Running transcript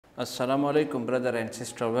Assalamu alaikum brother and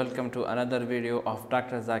sister, welcome to another video of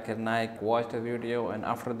Dr. Zakir Naik. Watch the video and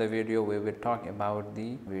after the video we will talk about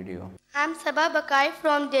the video. I'm Sabah Bakai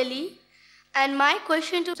from Delhi and my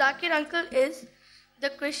question to Zakir uncle is,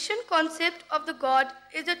 the Christian concept of the God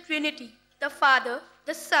is the Trinity, the Father,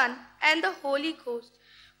 the Son and the Holy Ghost.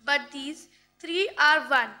 But these three are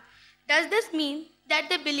one. Does this mean that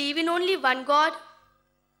they believe in only one God?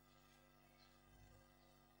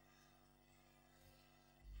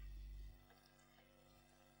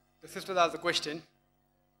 The sister asked the question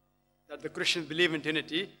that the Christians believe in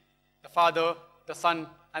Trinity, the Father, the Son,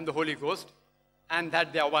 and the Holy Ghost, and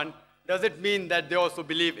that they are one. Does it mean that they also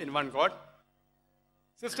believe in one God?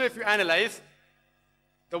 Sister, if you analyze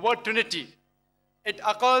the word Trinity, it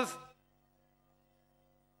occurs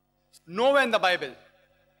nowhere in the Bible.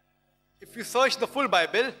 If you search the full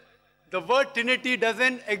Bible, the word Trinity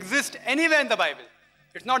doesn't exist anywhere in the Bible.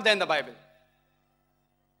 It's not there in the Bible.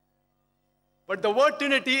 But the word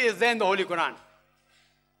Trinity is there in the Holy Quran.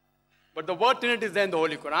 The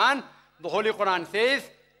Holy Quran says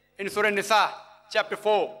in Surah Nisa, chapter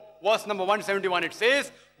 4, verse number 171, it says,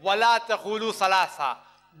 وَلَا تَقُولُوا ثَلَاثًا.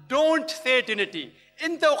 Don't say Trinity.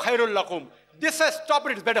 إِنْتَوْ خَيْرٌ لَكُمْ. This says, stop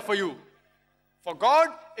it, it's better for you. For God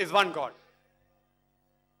is one God.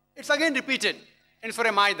 It's again repeated in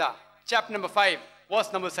Surah Maida, chapter number 5,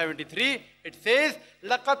 verse number 73. It says,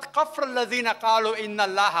 لَقَدْ كَفْرَ الَّذِينَ قَالُوا إِنَّ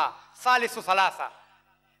اللَّهَ ثَالِثُ ثَلَاثًا.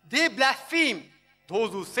 They blaspheme those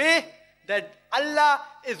who say that Allah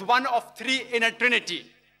is one of three in a Trinity.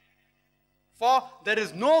 For there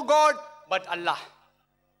is no God but Allah.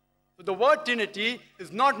 So the word Trinity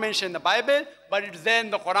is not mentioned in the Bible, but it is there in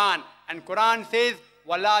the Quran. And Quran says,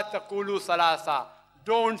 وَلَا تَقُولُوا ثَلَاثًا.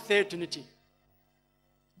 Don't say Trinity.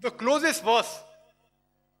 The closest verse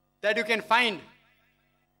that you can find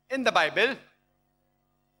in the Bible,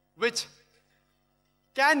 which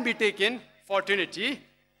can be taken for Trinity,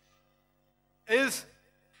 is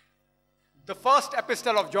the first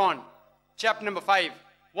epistle of John, chapter number 5,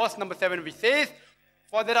 verse number 7, which says,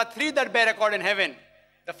 for there are three that bear record in heaven,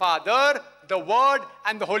 the Father, the Word,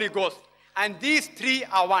 and the Holy Ghost. And these three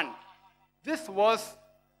are one. This verse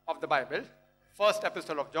of the Bible, first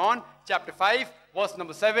epistle of John, chapter 5, verse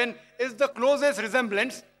number 7, is the closest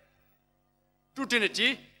resemblance to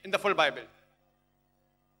Trinity in the full Bible.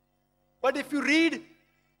 But if you read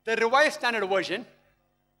the Revised Standard Version,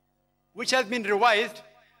 which has been revised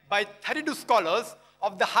by 32 scholars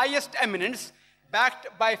of the highest eminence, backed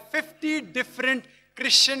by 50 different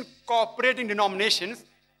Christian cooperating denominations,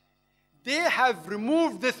 they have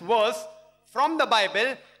removed this verse from the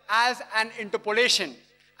Bible as an interpolation,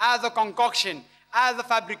 as a concoction, as a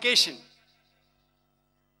fabrication.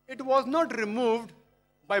 It was not removed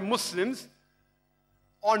by Muslims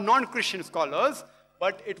or non-Christian scholars,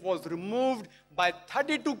 but it was removed by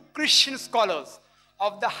 32 Christian scholars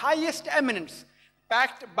of the highest eminence,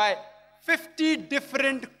 backed by 50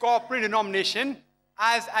 different corporate denominations,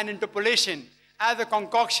 as an interpolation, as a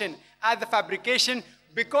concoction, as a fabrication,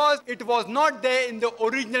 because it was not there in the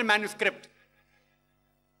original manuscript.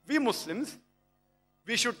 We Muslims,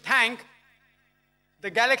 we should thank the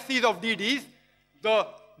galaxies of deities, the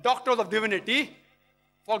doctors of divinity,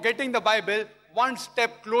 for getting the Bible one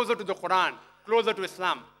step closer to the Quran, closer to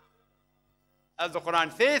Islam. As the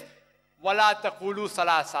Quran says, وَلَا تَقُولُوا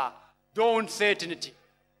ثَلَاثًا. Don't say Trinity.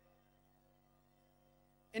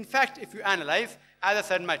 In fact, if you analyze, as I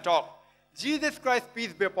said in my talk, Jesus Christ,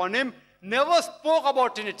 peace be upon him, never spoke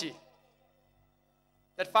about Trinity.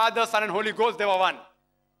 That Father, Son, and Holy Ghost, they were one.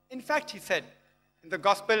 In fact, he said in the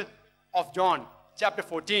Gospel of John, chapter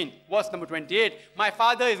 14, verse number 28, my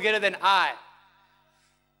Father is greater than I.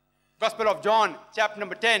 Gospel of John, chapter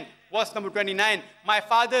number 10, verse number 29, my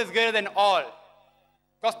Father is greater than all.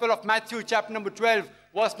 Gospel of Matthew, chapter number 12,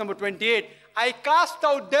 verse number 28, I cast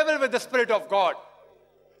out devil with the Spirit of God.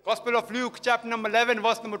 Gospel of Luke, chapter number 11,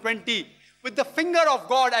 verse number 20, with the finger of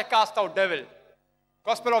God I cast out devil.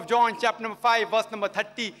 Gospel of John, chapter number 5, verse number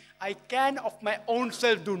 30, I can of my own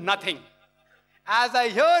self do nothing. As I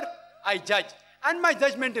hear, I judge, and my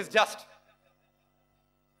judgment is just.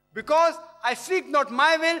 Because I seek not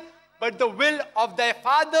my will, but the will of thy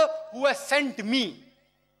Father who has sent me.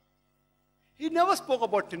 He never spoke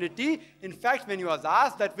about Trinity. In fact, when he was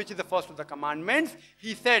asked that which is the first of the commandments,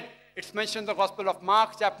 he said, it's mentioned in the Gospel of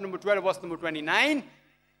Mark, chapter number 12, verse number 29,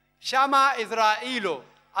 Shama Israelo,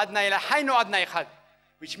 Adna Ilahainu Adna Echad,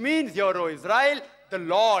 which means, hear, O Israel, the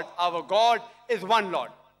Lord, our God, is one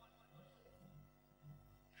Lord.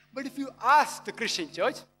 But if you ask the Christian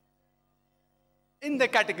church, in the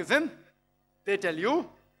catechism, they tell you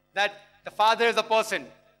that the Father is a person,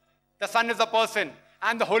 the Son is a person,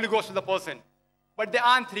 and the Holy Ghost is a person. but they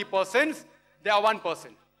aren't three persons, they are one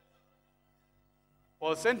person.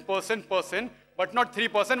 Person, but not 3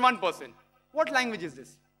 person, 1 person. What language is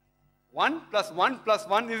this? 1 plus 1 plus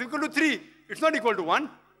 1 is equal to 3. It's not equal to 1.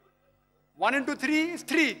 1 into 3 is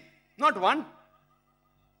 3, not 1.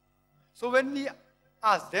 So when we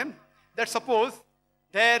ask them that suppose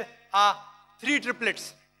there are 3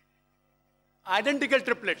 triplets, identical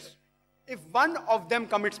triplets. If one of them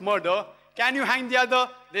commits murder, can you hang the other?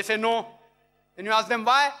 They say no. Then you ask them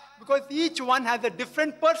why? Because each one has a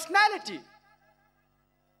different personality.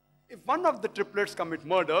 If one of the triplets commit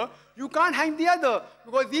murder, you can't hang the other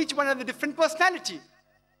because each one has a different personality.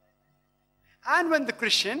 And when the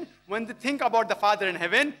Christian, when they think about the Father in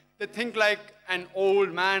heaven, they think like an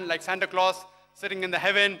old man, like Santa Claus, sitting in the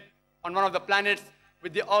heaven on one of the planets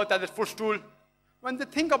with the earth as a footstool. When they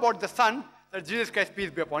think about the Son, that Jesus Christ,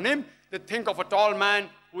 peace be upon him, they think of a tall man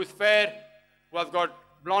who is fair, who has got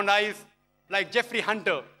blonde eyes, like Jeffrey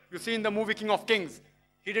Hunter. You see in the movie King of Kings.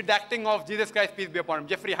 He did the acting of Jesus Christ, peace be upon him,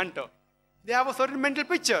 Jeffrey Hunter. They have a certain mental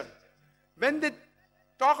picture. When they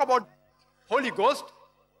talk about Holy Ghost,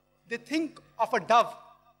 they think of a dove,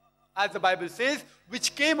 as the Bible says,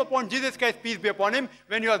 which came upon Jesus Christ, peace be upon him,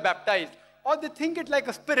 when he was baptized. Or they think it like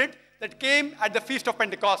a spirit that came at the Feast of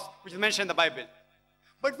Pentecost, which is mentioned in the Bible.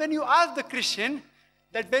 But when you ask the Christian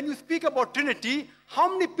that when you speak about Trinity, how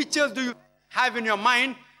many pictures do you have in your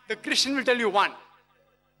mind, the Christian will tell you 1.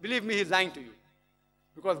 Believe me, he's lying to you.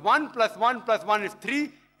 Because 1 plus 1 plus 1 is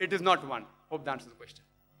 3, it is not 1. Hope that answers the question.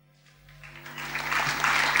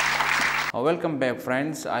 Welcome back,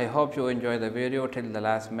 friends. I hope you enjoy the video till the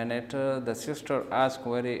last minute. The sister asked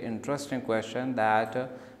very interesting question that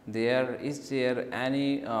is there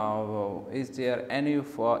any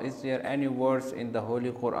words in the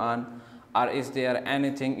Holy Quran, or is there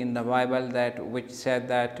anything in the Bible that which said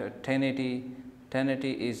that Trinity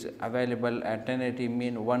is available and Trinity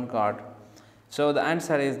mean one God? So the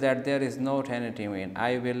answer is that there is no Trinity mean.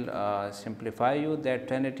 I will simplify you that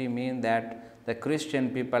Trinity mean that the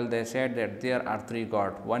Christian people, they said that there are 3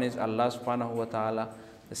 gods. One is Allah subhanahu wa ta'ala,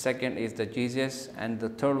 the second is the Jesus, and the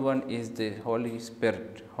third one is the Holy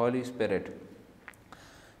Spirit.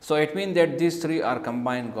 So it means that these 3 are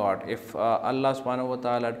combined God. If Allah subhanahu wa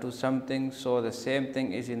ta'ala do something, so the same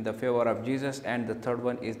thing is in the favor of Jesus, and the third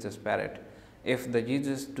one is the Spirit. If the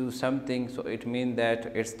Jesus do something, so it means that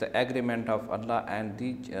it's the agreement of Allah and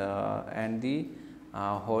the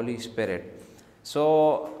Holy Spirit.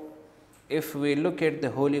 So if we look at the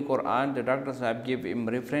Holy Quran, the doctors have given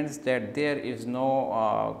reference that there is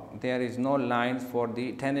no lines for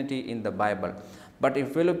the Trinity in the Bible. But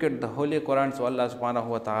if we look at the Holy Quran, so Allah subhanahu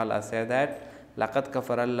wa ta'ala said that لَقَدْ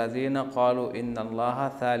كَفَرَ الَّذِينَ قَالُوا إِنَّ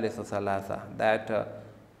اللَّهَ ثَالِثُ ثَلَاثَةٍ, that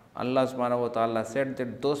Allah subhanahu wa ta'ala said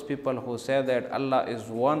that those people who say that Allah is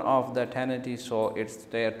one of the Trinity, so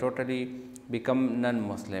they are totally become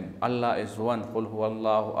non-Muslim. Allah is one. قُلْ هُوَ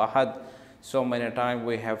اللَّهُ أَحَدٌ. So many times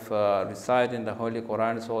we have recited in the Holy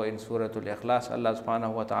Quran. So in Surah Al-Ikhlas, Allah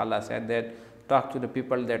subhanahu wa ta'ala said that talk to the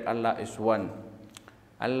people that Allah is one.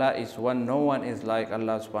 Allah is one. No one is like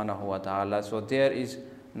Allah subhanahu wa ta'ala. So there is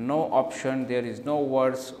no option, there is no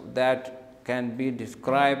words that can be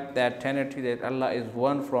described that Trinity, that Allah is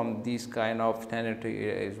one from this kind of Trinity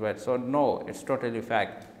as well. So no, it's totally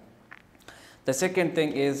fact. The second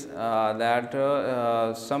thing is that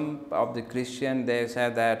some of the Christian, they say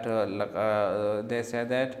that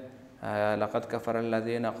لَقَدْ كَفَرَ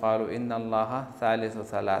الَّذِينَ قَالُوا إِنَّ اللَّهَ ثَالِثُ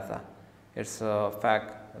ثَلَاثَةٍ. It's a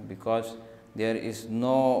fact because there is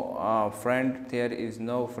no friend,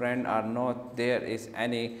 or not there is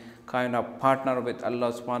any kind of partner with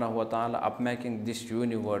Allah subhanahu wa ta'ala of making this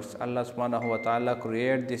universe. Allah subhanahu wa ta'ala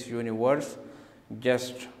created this universe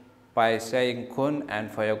just by saying kun and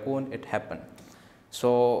fayakun, it happened.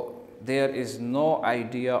 So there is no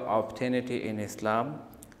idea of Trinity in Islam.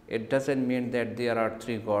 It doesn't mean that there are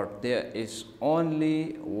 3 gods. There is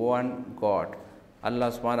only one God.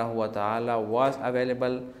 Allah subhanahu wa ta'ala was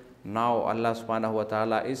available. Now Allah subhanahu wa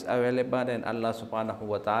ta'ala is available, and Allah subhanahu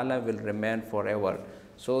wa ta'ala will remain forever.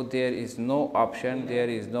 So there is no option, there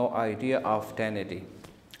is no idea of Trinity.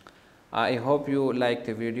 I hope you like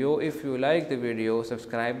the video. If you like the video,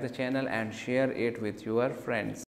 subscribe the channel and share it with your friends.